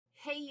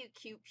Hey, you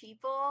cute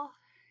people.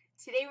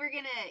 Today we're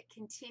going to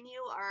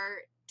continue our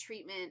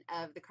treatment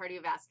of the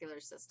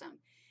cardiovascular system.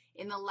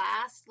 In the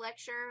last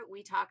lecture,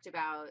 we talked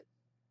about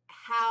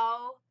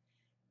how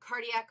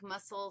cardiac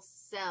muscle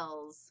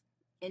cells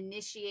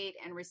initiate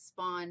and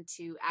respond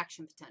to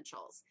action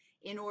potentials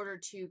in order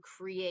to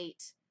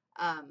create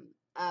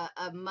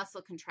a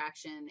muscle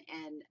contraction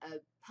and a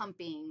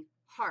pumping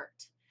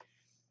heart.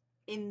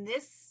 In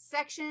this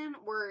section,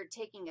 we're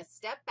taking a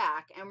step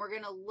back, and we're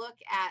going to look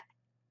at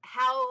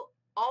how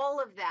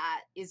all of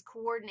that is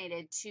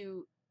coordinated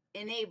to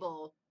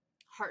enable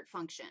heart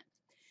function.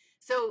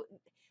 So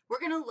we're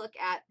going to look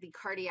at the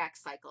cardiac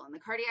cycle, and the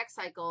cardiac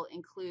cycle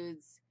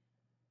includes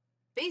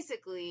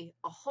basically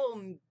a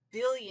whole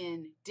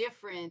billion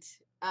different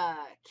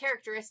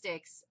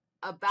characteristics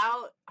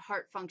about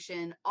heart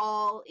function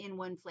all in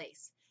one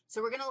place.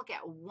 So we're going to look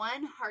at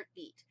one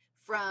heartbeat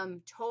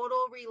from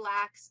total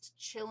relaxed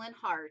chillin'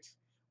 heart,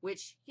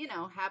 which, you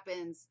know,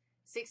 happens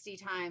 60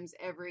 times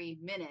every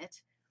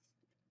minute,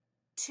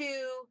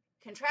 to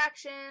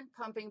contraction,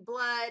 pumping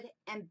blood,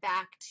 and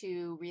back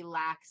to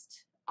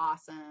relaxed,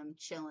 awesome,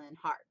 chillin'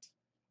 heart.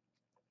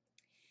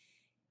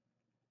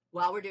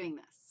 While we're doing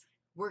this,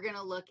 we're going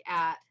to look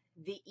at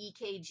the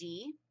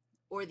EKG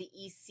or the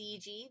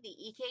ECG. The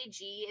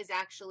EKG is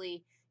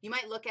actually, you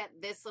might look at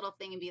this little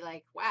thing and be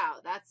like, wow,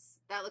 that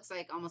looks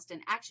like almost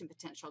an action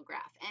potential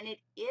graph. And it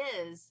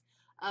is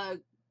a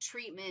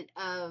treatment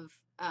of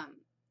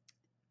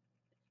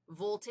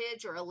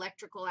voltage or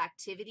electrical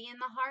activity in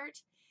the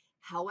heart.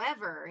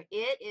 However,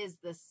 it is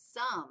the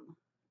sum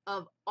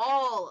of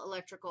all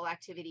electrical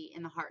activity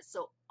in the heart.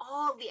 So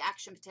all the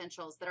action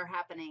potentials that are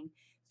happening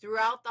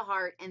throughout the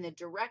heart and the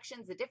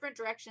directions, the different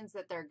directions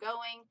that they're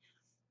going,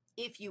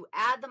 if you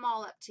add them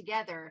all up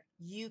together,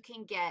 you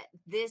can get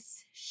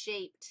this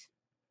shaped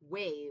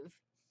wave.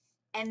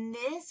 And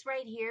this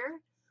right here,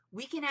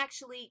 we can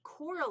actually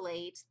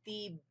correlate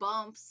the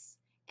bumps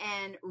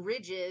and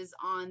ridges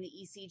on the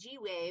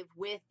ECG wave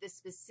with the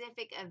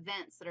specific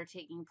events that are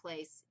taking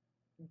place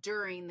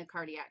during the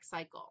cardiac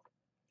cycle.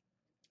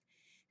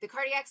 The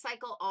cardiac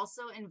cycle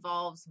also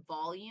involves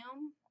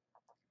volume.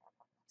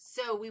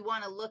 So we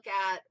want to look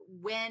at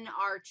when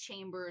are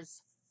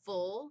chambers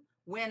full,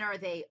 when are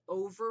they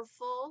over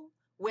full,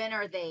 when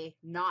are they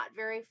not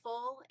very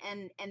full,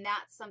 and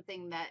that's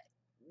something that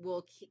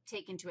we'll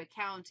take into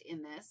account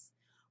in this.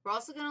 We're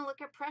also going to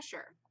look at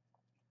pressure.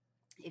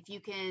 If you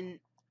can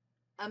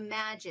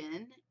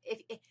imagine,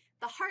 if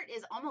the heart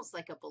is almost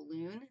like a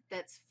balloon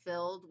that's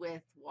filled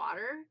with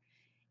water,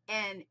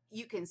 and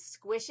you can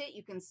squish it,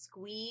 you can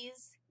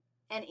squeeze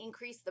and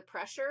increase the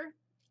pressure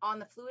on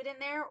the fluid in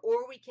there,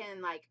 or we can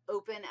like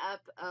open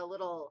up a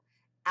little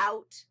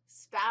out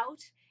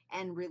spout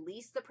and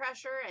release the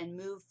pressure and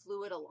move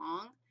fluid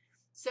along.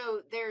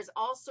 So there's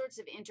all sorts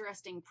of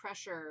interesting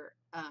pressure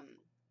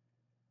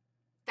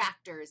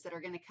factors that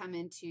are going to come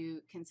into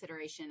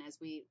consideration as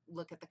we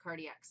look at the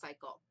cardiac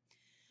cycle.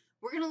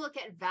 We're going to look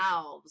at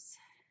valves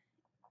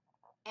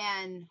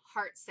and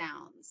heart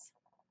sounds.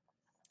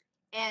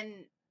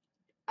 And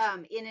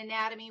in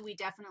anatomy, we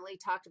definitely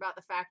talked about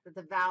the fact that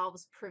the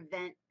valves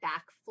prevent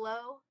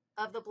backflow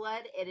of the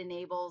blood. It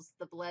enables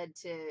the blood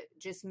to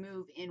just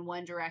move in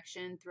one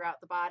direction throughout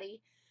the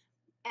body.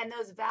 And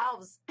those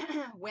valves,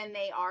 when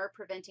they are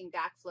preventing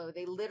backflow,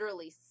 they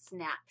literally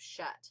snap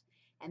shut.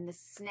 And the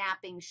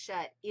snapping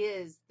shut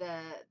is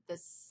the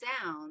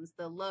sounds,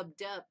 the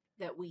lub-dub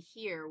that we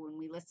hear when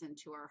we listen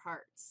to our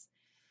hearts.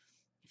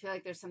 I feel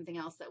like there's something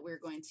else that we're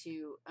going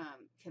to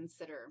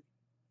consider.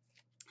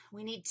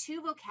 We need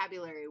two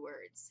vocabulary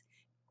words,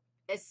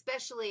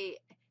 especially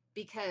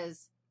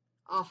because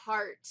a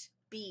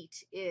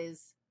heartbeat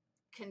is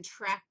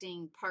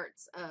contracting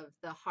parts of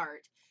the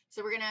heart.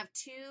 So we're going to have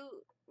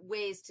two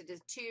ways to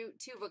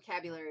two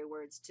vocabulary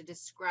words to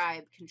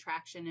describe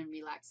contraction and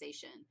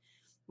relaxation.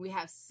 We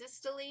have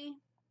systole,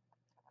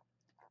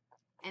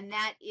 and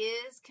that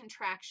is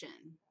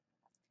contraction.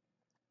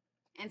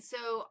 And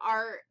so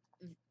our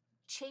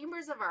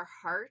chambers of our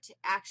heart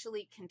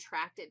actually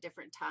contract at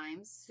different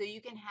times. So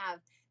you can have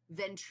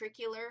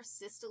ventricular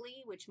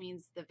systole, which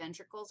means the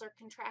ventricles are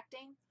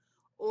contracting,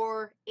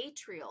 or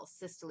atrial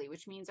systole,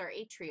 which means our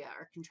atria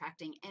are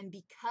contracting. And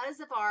because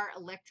of our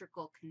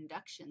electrical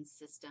conduction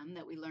system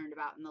that we learned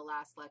about in the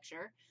last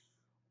lecture,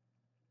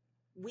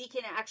 we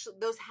can actually,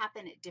 those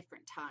happen at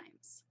different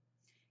times.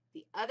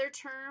 The other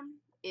term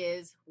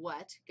is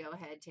what? Go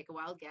ahead, take a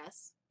wild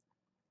guess.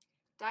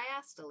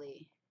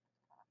 Diastole.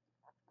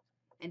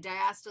 And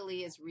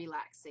diastole is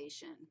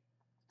relaxation.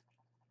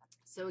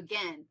 So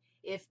again,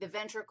 if the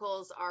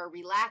ventricles are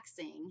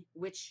relaxing,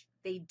 which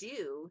they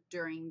do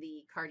during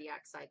the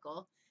cardiac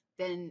cycle,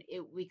 then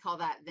we call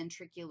that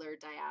ventricular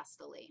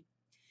diastole.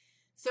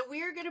 So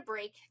we're going to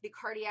break the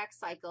cardiac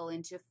cycle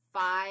into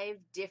 5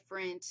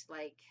 different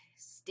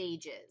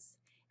stages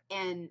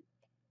and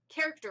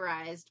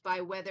characterized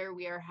by whether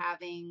we are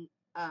having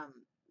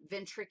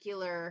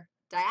ventricular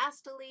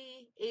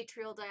diastole,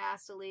 atrial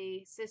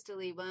diastole,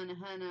 systole, vena,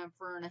 hena,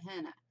 verna,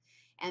 hena.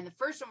 And the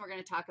first one we're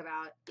going to talk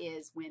about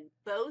is when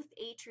both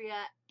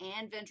atria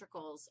and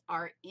ventricles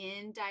are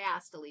in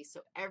diastole,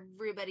 so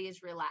everybody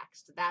is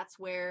relaxed. That's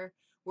where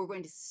we're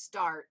going to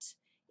start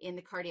in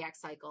the cardiac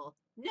cycle,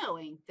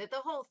 knowing that the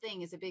whole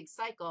thing is a big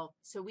cycle,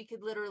 so we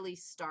could literally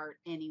start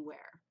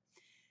anywhere.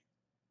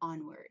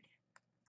 Onward.